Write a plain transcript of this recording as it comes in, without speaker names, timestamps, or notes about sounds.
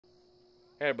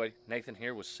Hey everybody, Nathan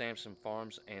here with Sampson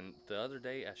Farms, and the other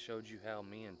day I showed you how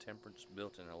me and Temperance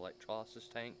built an electrolysis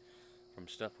tank from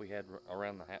stuff we had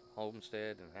around the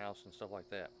homestead and house and stuff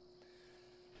like that.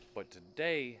 But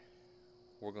today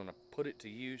we're going to put it to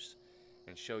use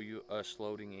and show you us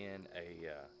loading in a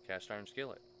cast iron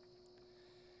skillet.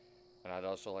 And I'd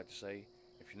also like to say,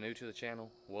 if you're new to the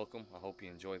channel, welcome. I hope you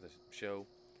enjoy the show.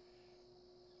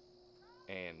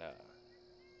 And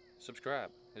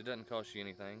subscribe. It doesn't cost you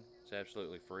anything. It's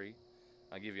absolutely free.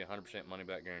 I give you a 100% money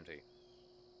back guarantee.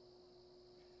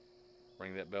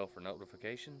 Ring that bell for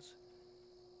notifications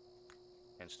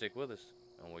and stick with us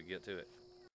and we'll get to it.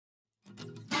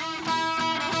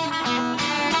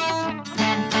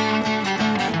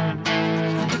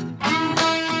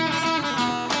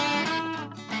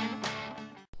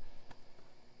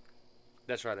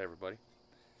 That's right, everybody.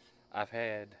 I've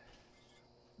had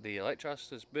the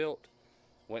electrolysis built,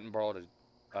 went and bought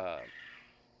a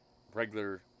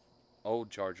regular old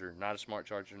charger, not a smart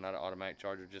charger, not an automatic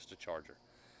charger, just a charger.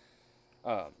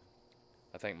 I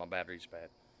think my battery's bad,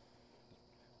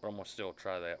 but I'm gonna still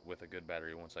try that with a good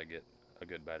battery once I get a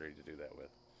good battery to do that with.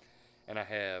 And I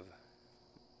have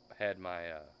had my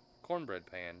cornbread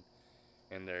pan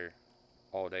in there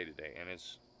all day today, and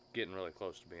it's getting really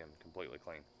close to being completely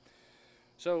clean.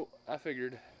 So I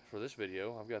figured for this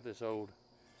video, I've got this old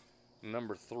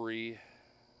number 3,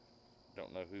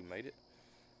 don't know who made it,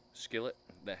 skillet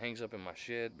that hangs up in my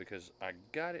shed because I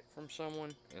got it from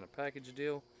someone in a package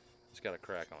deal. It's got a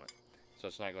crack on it, so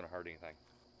it's not going to hurt anything.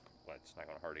 Well, it's not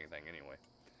going to hurt anything anyway.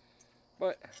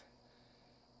 But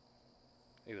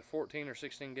either 14 or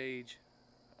 16 gauge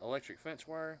electric fence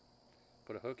wire,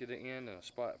 put a hook at the end and a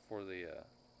spot for the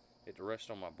it to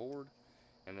rest on my board,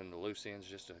 and then the loose ends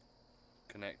just to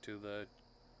connect to the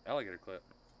alligator clip.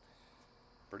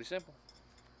 Pretty simple.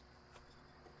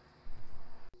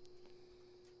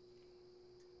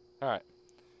 Alright,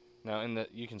 now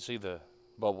you can see the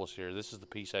bubbles here. This is the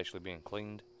piece actually being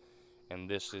cleaned, and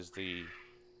this is the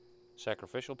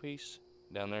sacrificial piece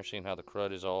down there. Seeing how the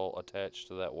crud is all attached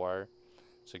to that wire.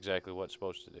 It's exactly what it's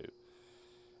supposed to do.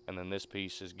 And then this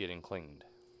piece is getting cleaned.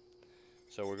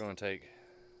 So we're going to take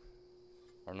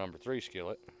our number 3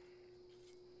 skillet,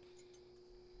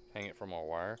 hang it from our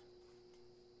wire,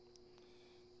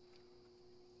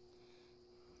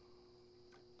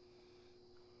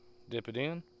 dip it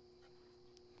in,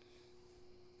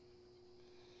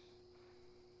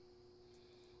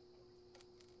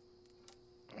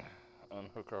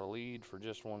 unhook our lead for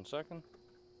just 1 second,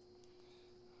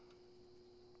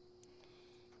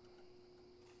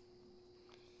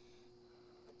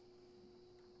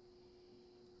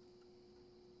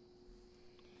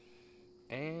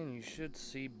 and you should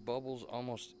see bubbles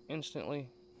almost instantly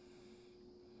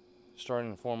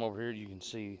starting to form over here. You can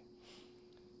see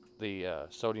the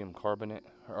sodium carbonate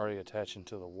already attaching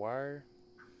to the wire.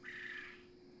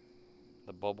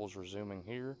 The bubbles resuming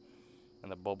here,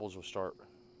 and the bubbles will start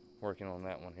working on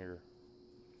that one here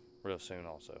real soon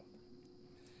also.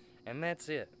 And that's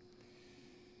it.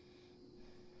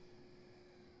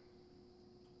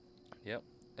 Yep,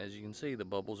 as you can see, the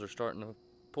bubbles are starting to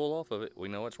pull off of it. We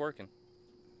know it's working.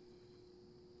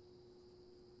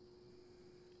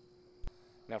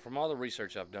 Now, from all the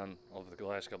research I've done over the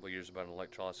last couple of years about an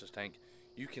electrolysis tank,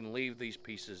 you can leave these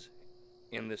pieces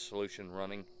in this solution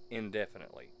running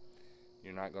indefinitely.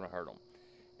 You're not going to hurt them.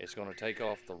 It's going to take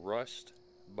off the rust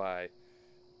by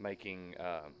making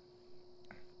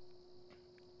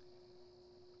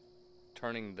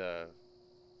turning the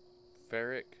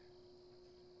ferric,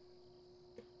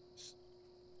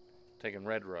 taking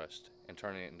red rust and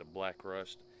turning it into black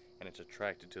rust, and it's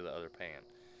attracted to the other pan.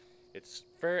 It's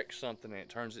ferric something, and it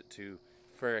turns it to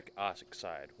ferric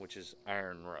oxide, which is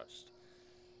iron rust,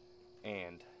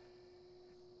 and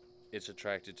it's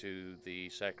attracted to the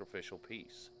sacrificial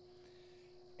piece.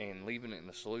 And leaving it in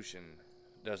the solution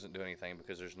doesn't do anything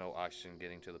because there's no oxygen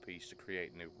getting to the piece to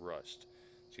create new rust.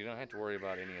 So you don't have to worry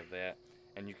about any of that,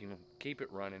 and you can keep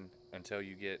it running until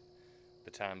you get the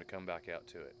time to come back out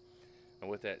to it. And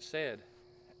with that said,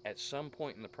 at some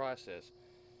point in the process,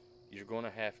 you're going to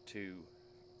have to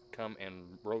come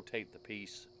and rotate the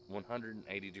piece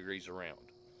 180 degrees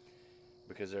around,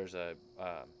 because there's a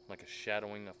like a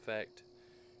shadowing effect,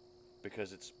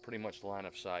 because it's pretty much line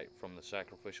of sight from the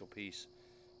sacrificial piece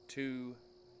to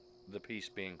the piece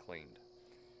being cleaned.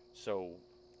 So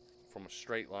from a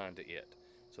straight line to it.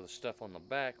 So the stuff on the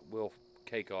back will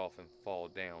cake off and fall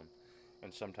down,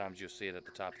 and sometimes you'll see it at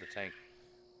the top of the tank.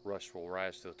 Rust will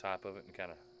rise to the top of it and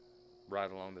kind of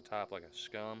ride along the top like a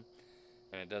scum,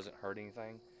 and it doesn't hurt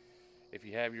anything. If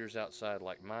you have yours outside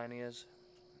like mine is,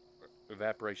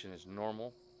 evaporation is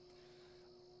normal.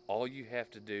 All you have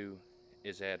to do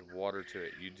is add water to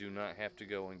it. You do not have to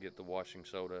go and get the washing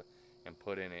soda and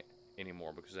put in it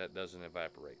anymore, because that doesn't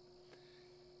evaporate.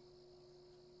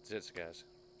 That's it, guys.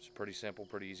 It's pretty simple,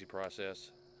 pretty easy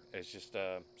process. It's just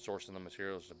sourcing the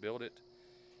materials to build it,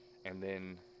 and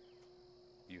then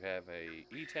you have a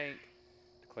e-tank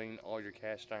to clean all your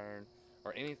cast iron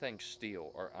or anything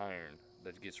steel or iron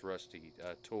that gets rusty.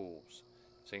 Tools.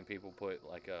 Seen people put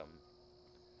like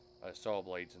saw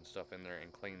blades and stuff in there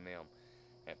and clean them.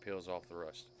 And it peels off the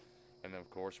rust. And then of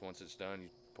course, once it's done, you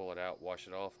pull it out, wash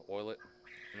it off, oil it,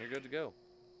 and you're good to go.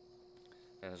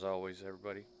 And as always,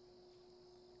 everybody,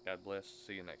 God bless.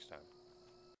 See you next time.